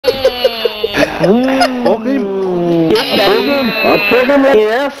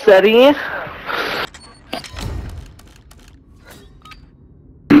Yes, Daddy.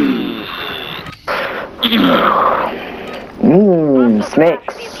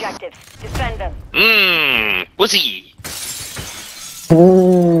 Snakes. Pussy.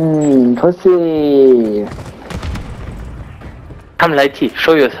 Pussy. Come, Lighty,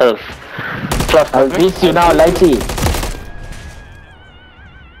 show yourself. I'll beat you now, Lighty.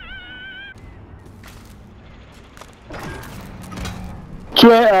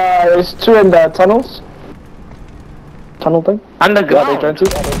 There's two in the tunnels. Tunnel thing? Underground.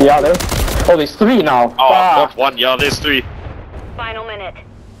 Yeah, there. Oh, there's three now. Oh, got one. Yeah, there's three. Final minute.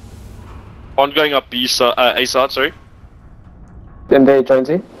 One going up B side, A side, sorry. Then they join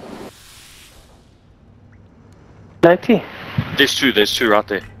C. Lighty. There's two right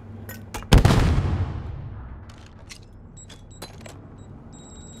there.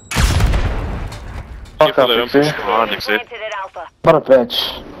 Fuck up, Don't push behind, except. What a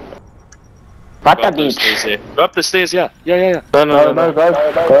bitch. What a bitch. Go up the stairs, yeah. No. Go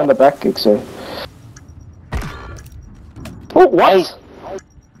in the back, Xer. Oh, what?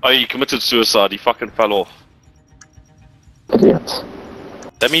 Oh, he committed suicide. He fucking fell off. Idiot.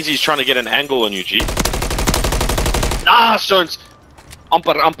 That means he's trying to get an angle on you, G. Ah, Stones!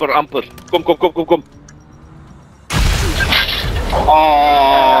 Amper. Kom.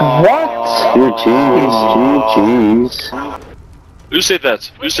 Oh. What? GG's. Who said that?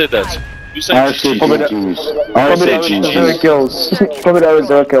 Who said I said GG's? I said GG's. Probably that was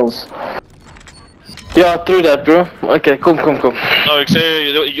zero kills. Yeah, through that, bro. Okay, come. No,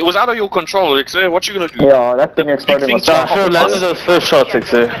 Xer, it was out of your control, Xer. What you gonna do? Yeah, that thing exploded. Big things I should have landed those first shots,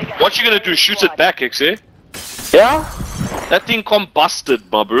 Xer. What you gonna do? Shoot it back, Xer? Yeah? That thing combusted,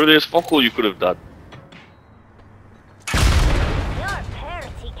 my bro. There's fuck all you could have done.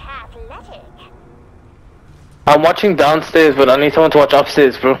 I'm watching downstairs, but I need someone to watch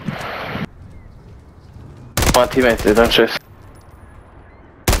upstairs, bro. My teammates, don't stress.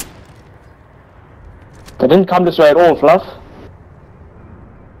 They didn't come this way at all, Fluff.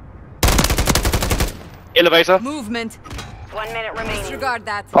 Elevator. Movement. 1 minute remaining. Disregard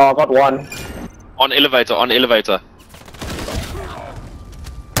that. Oh, I got one. On elevator.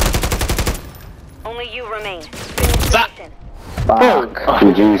 Only you remain. Zap. Fuck.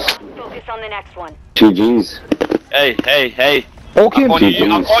 GG's. Focus on the next one. GG's. Hey. Okay, I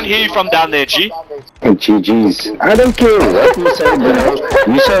can't hear you from down there, G. GG's. I don't care what you said, bro.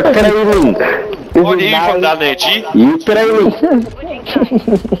 You said training. I can't hear you from down there, G. You training.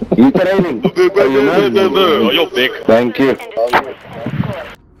 You training. Oh, you're big. Thank you.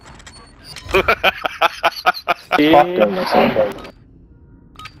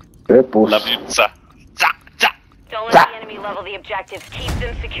 Good push. Love you. Zap. Don't let the enemy level the objectives. Keep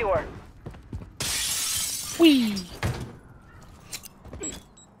them secure.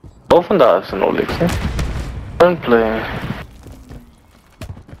 Go van de Arsenal, Xer. Don't play.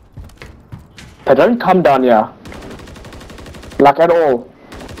 They don't come down here. Like at all.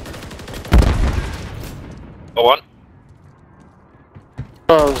 Go on.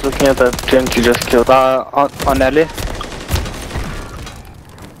 I was looking at that gent you just killed. On alley.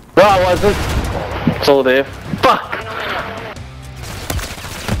 No, I wasn't. It's all there. Fuck!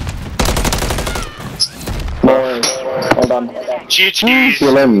 Boys, hold on. GG's.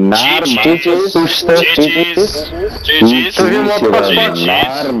 Jullie naar GG's. poesten. GG's.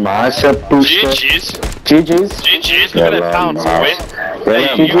 Naar maasje poesten. GG's. Look at that pounce, boy.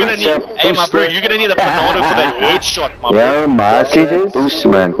 Hey, you're gonna need. Hey, my bro, you're gonna need a Bernardo for that headshot, my bro. Ja, maasje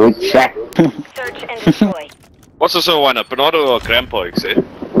poesten, man. Goed check. Search and destroy. What's the so one? A Bernardo or a Grandpa, Xer?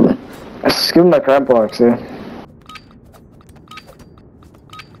 Let's give him that grab box, yeah.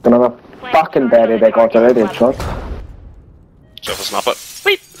 Another fucking baddie they got already, shot. So for snap it.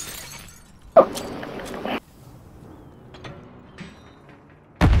 Sweet.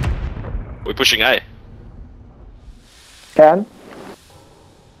 We're pushing A. Can?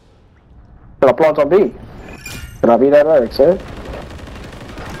 Should I plant on B? Should I be there, Eric, sir?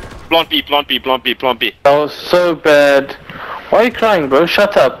 Plant B. That was so bad. Why are you crying, bro?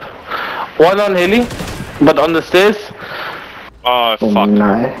 Shut up. One on heli, but on the stairs. Oh fuck!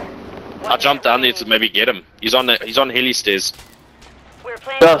 No. I jumped down there to maybe get him. He's on heli stairs. We're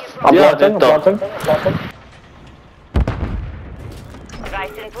playing. Yes, I'm yeah, planting.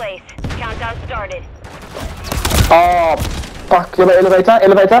 Device in place. Countdown started. Oh, fuck.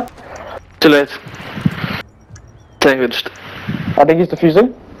 Elevator. Too late. Sandwiched. I think he's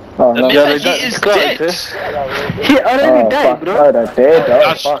defusing. Oh, no. Yeah, he is dead. He already died, fuck. bro. Oh, they're dead. Oh,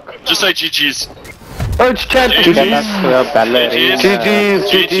 Gosh, fuck. just say GG's. Oh, it's chat. GG's. GG's.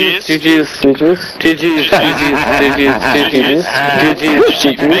 GG's. GG's. GG's. GG's. GG's.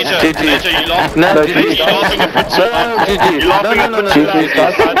 GG's. Major, you laughing? No, Major, GG's. you laughing at Pizza? GG's. You laughing at No, Pizza?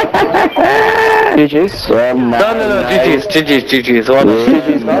 GG's. GG's.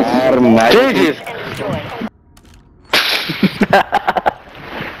 GG's.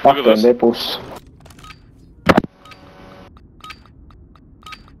 Fuck at the this. nipples.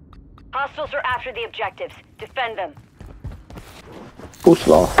 Hostiles are after the objectives. Defend them. Push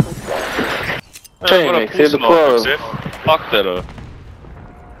law. Sorry, What a mate, say the pussy quote. laugh, fuck that.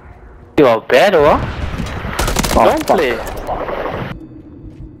 You are bad, or what? Don't fuck. play.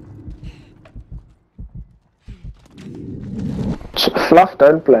 Fluff,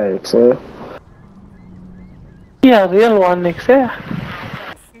 don't play it, so. Yeah, real one next year.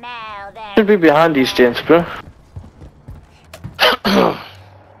 Now then. Should be behind these gents, bro.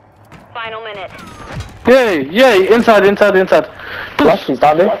 Final minute. Yay, inside. Fluff, he's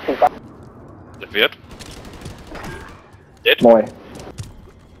down there. Dat wird. Dead? Mooi.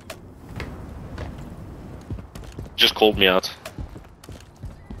 Just called me out.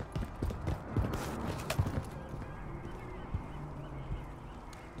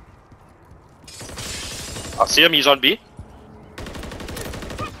 I see him, he's on B.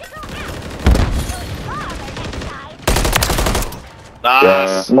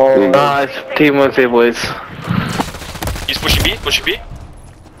 Nice. No. Nice. Team Mw3, boys. He's pushing B.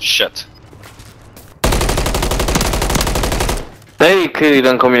 Shit. They clearly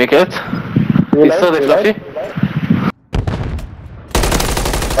don't communicate. He's still there, Fluffy.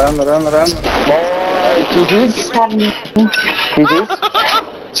 Run. GG's.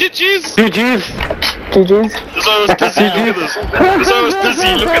 GG's! GG's. GG's. This I was dizzy, look at this. This I was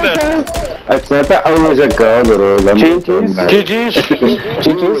dizzy, look at that. It's not a always a god, bro. GG's. GG's, pussy.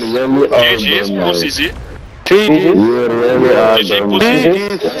 GG's. You really are GG, dumb. pussy.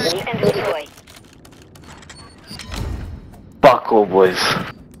 GG's. And destroy. Fuck all, boys.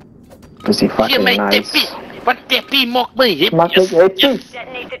 Pussy fucking nice. Wat teppie maak my hip? Maak Yes, ek yes.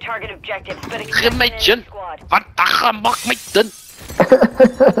 Detonate the target objectives, but Gee my exterminate chin. the squad. Wat agga maak my dun?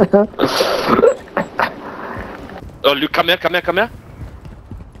 Oh, Luke, come here. I'll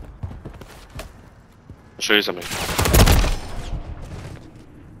show you something.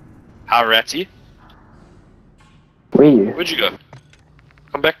 How ratty? Where you? Where'd you go?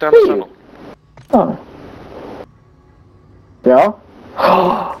 Come back down the tunnel. Oh. Yeah?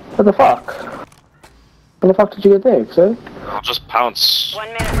 What the fuck? When the fuck did you get there, sir? I'll just pounce. 1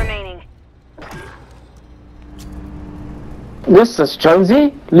 minute remaining. This is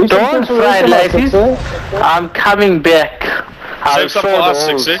Jonesy? Don't fry, ladies. I'm coming back. I'll Save some for show us,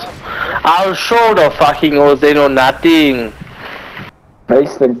 the 6, hoes. I'll show the fucking hoes, they know nothing.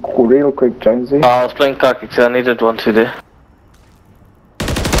 Place them real quick, Jonesy. I was playing tactics, I needed one today.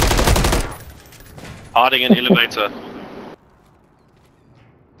 Harding an elevator.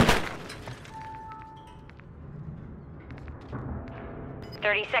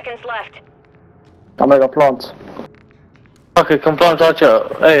 Seconds left. I'll make a plant. Okay, come plant out here.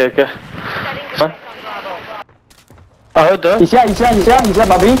 Hey, okay. Setting Huh? defense on Bravo. I heard that. He's here,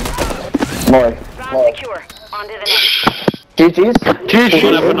 Bobby. Boy. Round secure. On to the next. GG's.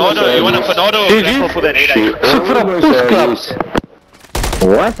 You want a Fernando? GG. For that 8 Zoek voor een pushclub.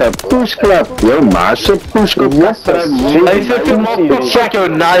 What a push club. Yo, massive push club. Yes, sir. Hij zegt je man, check your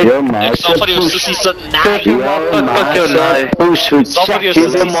knife. Yo, Ik massive snap van die push. sussies zijn Check naai. your man, fuck your knife. Push with Somebody check.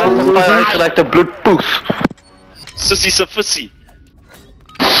 is Give the man like the blood poes. Sussies zijn fussie.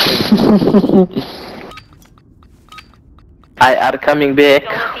 I are coming back.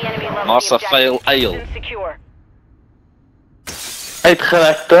 Don't let the enemy level Massa the fail objectives. ale. Keep them secure.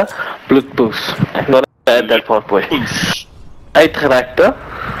 Uitgerekte bloedpoes. Not at that part, boy. Poes. Uitgerekte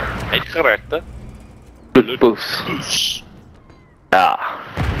Uitgerekte. bloedpoes. Poes. Ja.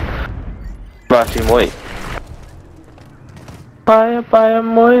 Baie mooi. Baie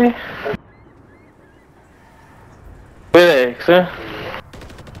mooi. Weet hè?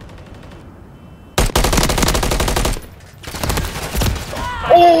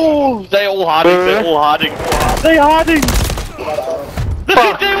 Oh, they all harding. They all harding. They harding.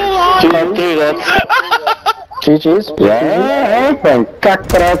 They all harding. Don't do that. GG's. Ja, van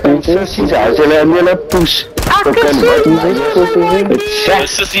kakpraat en sessies. Hij zullen een hele push. The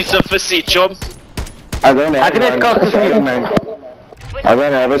sussies zijn fussie, chum. I don't I have can have one. cock this man. I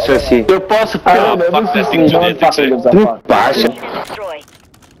don't have a sessie. You're possible. fuck that thing to the ethics, Pass. Destroy.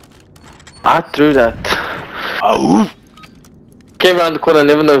 I threw that. Oh. Came around the corner,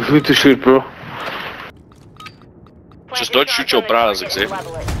 never know who to shoot, bro. Just don't shoot your brows, Xe.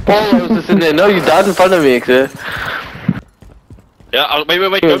 Level it. Oh, I was just in there. No, you died in front of me, Xe. Yeah, wait, Yeah,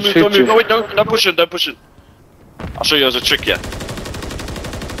 don't move, shoot don't you. move. No, wait, don't push it, don't push it. I'll show you as a trick here.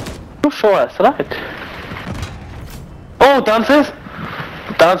 You show us, right? Oh, downstairs?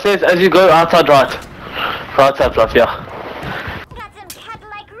 Downstairs as you go outside right. Right side right, yeah.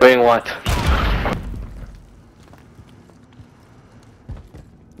 Going white.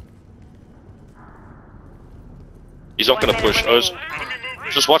 He's not gonna push, Oz.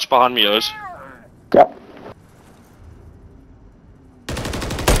 Just watch behind me, Oz. Yep.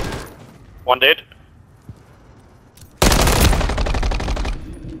 One dead.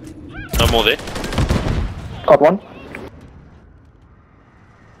 No more there. Got one.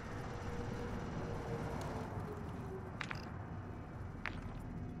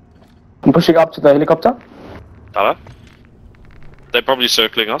 I'm pushing up to the helicopter. Hello? They're probably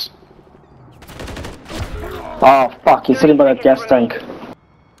circling us. Oh fuck, he's sitting by that gas tank.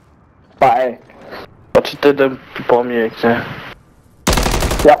 Bye. But you didn't bomb you, Xe.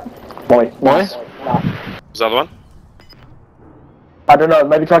 Yep. Boy. Boy? Is that the one? I don't know,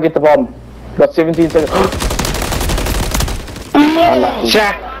 maybe try to get the bomb. Got 17 seconds.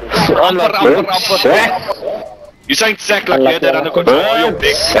 Unlucky. You saying sack like you had that under control, you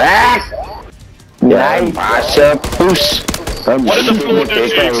big Sack! Nice. Yeah, Masha, push. What did the floor do to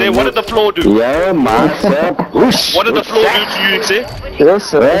you, Xe? What did the floor do? Yeah, Masha, push. What did the floor do to you, Xe?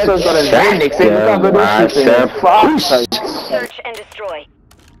 This one's got a very next thing. Look how good this shooting is. Fuck. Search and destroy.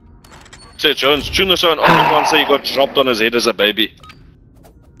 Say Jones, tune this on. One say he got dropped on his head as a baby.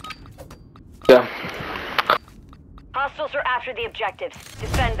 Yeah. Hostiles are after the objectives.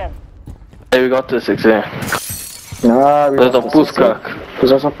 Defend them. Hey, we got this, Xe. No, There's a puskak.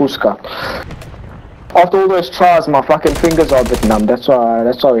 There's a puskak. After all those tries, my fucking fingers are a bit numb. That's why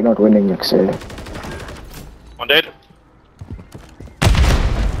we're not winning, Xe. One dead.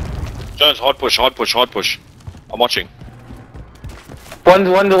 Jones, hard push, hard push, hard push. I'm watching.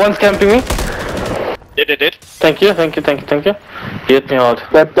 One's camping me. Dead. Thank you. He hit me hard.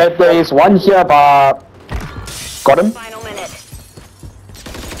 There is one here, but got him. Final minute.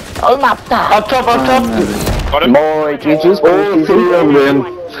 Up top. Got him. Boy, GG's. Oh, three of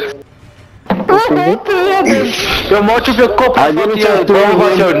them. Yo, watch up your cop. I didn't say two Bro,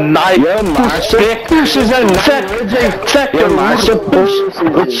 watch of your them. knife. Yeah, Masha, push is a knife. Check Yeah, your Masha,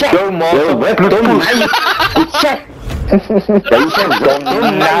 push. Check. Yo, Masha, Where's the knife? Check.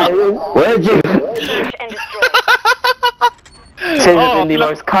 Where's it? Search and destroy. Says it in the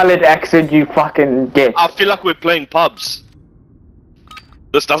most coloured accent you fucking get. I feel like we're playing pubs.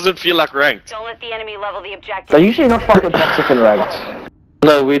 This doesn't feel like ranked. Don't let the enemy level the objective. They're usually not fucking toxic and ranked.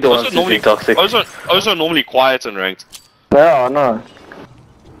 No, we don't Those want are to normally be toxic. Those are normally quiet and ranked. Yeah, I know.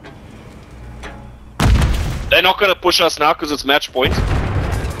 They're not gonna push us now because it's match point.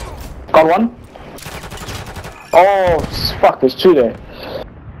 Got one. Oh, fuck, there's two there.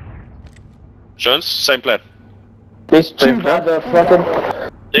 Jones, same plan. There's two by the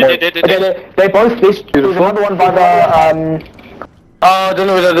fucking... They. They both, there's another one by the, Oh, I don't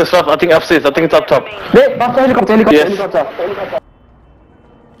know whether this stuff. I think upstairs. I think it's up top. there, that's the helicopter. Yes.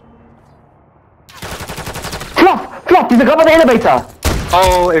 Flop, there's a guy by the elevator.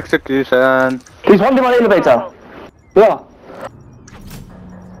 Oh, execution. There's one guy by the elevator. Yeah.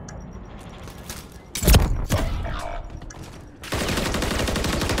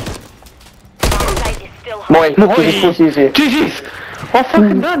 Site is still hot. Boy, look, this is easy. GG's. Well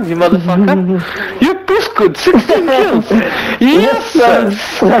fucking done, you motherfucker. You push good. 16 kills. Yes, sir.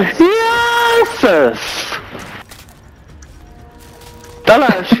 Yes, sir.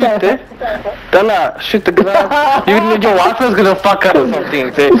 Dalla, shoot it. Dalla, shoot the ground. Your wife is gonna fuck up or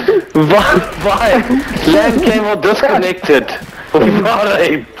something. Say, why? Land cable disconnected.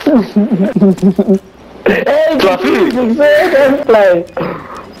 Alright. Hey, Fluffy. play.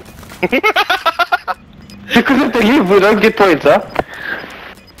 Because if they leave, we don't get points, huh?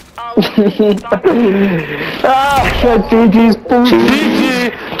 Ah, GG's pussy.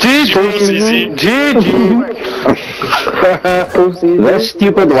 GG. That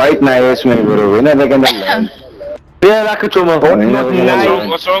stupid white knives, man, bro. We're not gonna land. Yeah, like a trauma.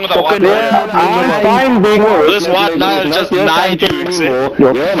 What's wrong with the white knife? I'm fine being This white knife just knife you, Xe.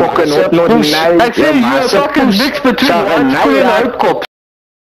 You're fucking not nice. Actually, you're a fucking mix between white queen and oat cop.